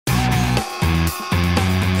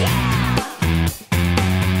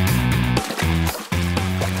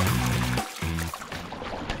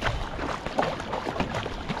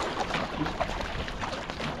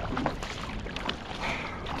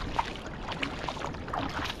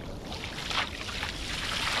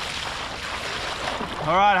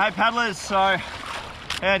Alright, hey paddlers, so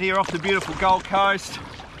out here off the beautiful Gold Coast,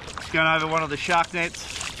 just going over one of the shark nets.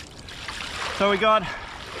 So we got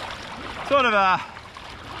sort of a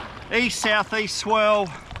east-southeast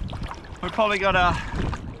swell. We've probably got a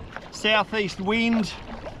southeast wind.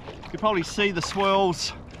 You probably see the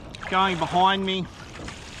swells going behind me.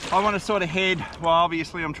 I want to sort of head, well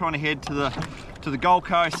obviously I'm trying to head to the Gold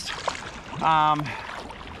Coast.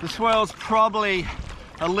 The swell's probably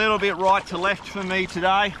a little bit right to left for me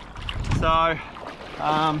today, so if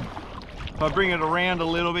I bring it around a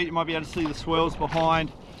little bit, you might be able to see the swells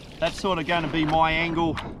behind. That's sort of going to be my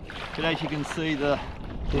angle, but as you can see, they're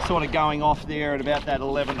sort of going off there at about that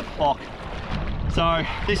 11 o'clock. So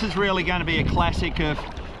this is really going to be a classic of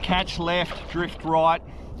catch left, drift right.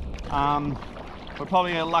 We're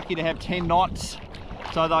probably lucky to have 10 knots,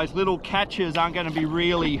 so those little catches aren't going to be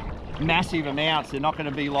really massive amounts. They're not going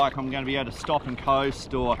to be like I'm going to be able to stop and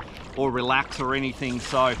coast or relax or anything.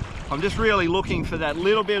 So I'm just really looking for that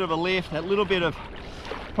little bit of a lift, that little bit of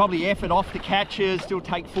probably effort off the catches, still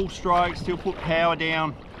take full strokes, still put power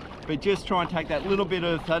down, but just try and take that little bit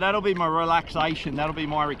of, so that'll be my relaxation, that'll be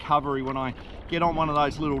my recovery when I get on one of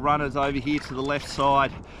those little runners over here to the left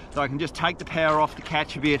side, so I can just take the power off the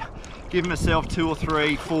catch a bit, give myself 2 or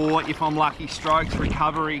 3, 4 if I'm lucky strokes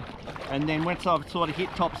recovery, and then once I've sort of hit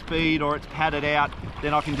top speed or it's padded out,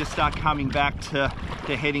 then I can just start coming back to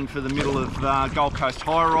heading for the middle of Gold Coast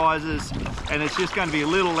high rises, and it's just going to be a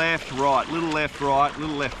little left, right, little left, right,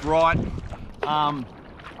 little left, right.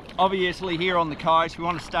 Obviously here on the coast we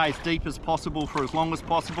want to stay as deep as possible for as long as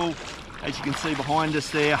possible. As you can see behind us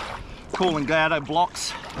there, Coolangatta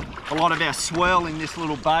blocks a lot of our swell in this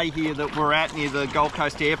little bay here that we're at near the Gold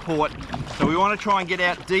Coast airport. So we want to try and get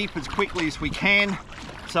out deep as quickly as we can.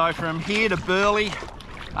 So from here to Burleigh,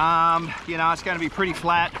 you know, it's going to be pretty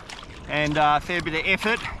flat and a fair bit of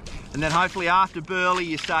effort. And then hopefully after Burleigh,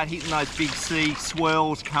 you start hitting those big sea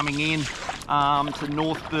swells coming in to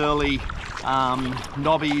North Burleigh,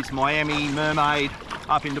 Nobbies, Miami, Mermaid,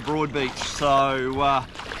 up into Broadbeach.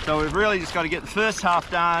 So we've really just got to get the first half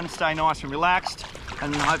done, stay nice and relaxed,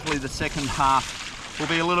 and then hopefully the second half will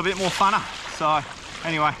be a little bit more funner. So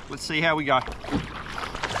anyway, let's see how we go.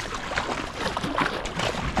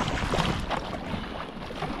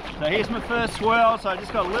 So here's my first swell, so I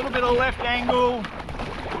just got a little bit of left angle.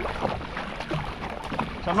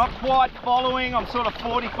 So I'm not quite following, I'm sort of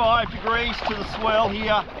 45 degrees to the swell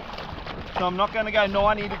here. So I'm not going to go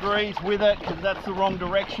 90 degrees with it because that's the wrong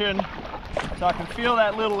direction. So I can feel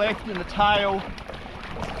that little left in the tail.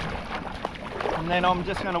 And then I'm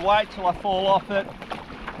just going to wait till I fall off it.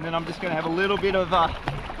 And then I'm just going to have a little bit of a,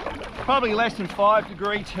 probably less than 5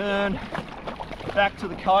 degree turn back to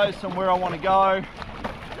the coast and where I want to go.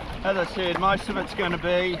 As I said, most of it's going to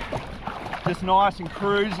be just nice and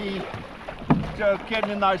cruisy, just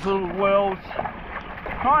getting in those little wells.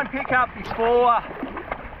 Try and pick up before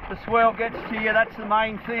the swell gets to you, that's the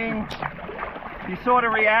main thing. You sort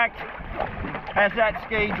of react as that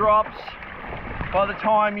ski drops. By the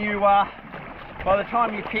time you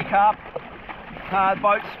pick up,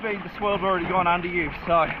 boat speed, the swell's already gone under you.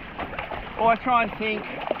 So always try and think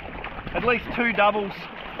at least 2 doubles,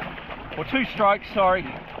 or 2 strokes, sorry,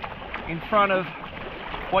 in front of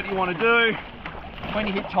what you want to do when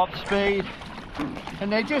you hit top speed.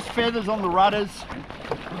 And they're just feathers on the rudders.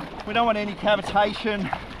 We don't want any cavitation.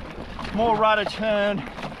 More rudder turn,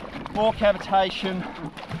 more cavitation,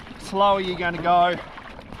 slower you're going to go.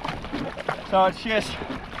 So it's just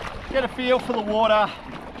get a feel for the water.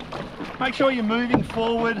 Make sure you're moving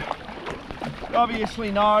forward. You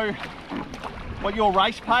obviously know what your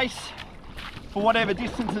race pace for whatever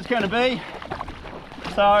distance it's going to be.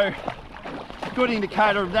 So a good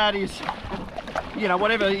indicator of that is, you know,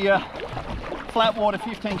 whatever your flat water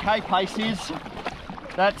 15k pace is,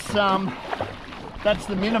 that's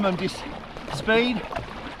the minimum speed.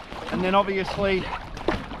 And then obviously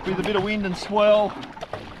with a bit of wind and swell,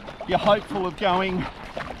 you're hopeful of going,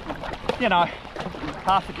 you know,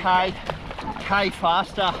 half a k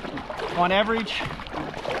faster on average,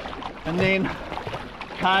 and then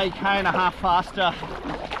k and a half faster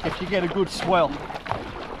if you get a good swell.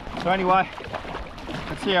 So anyway,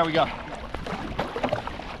 let's see how we go.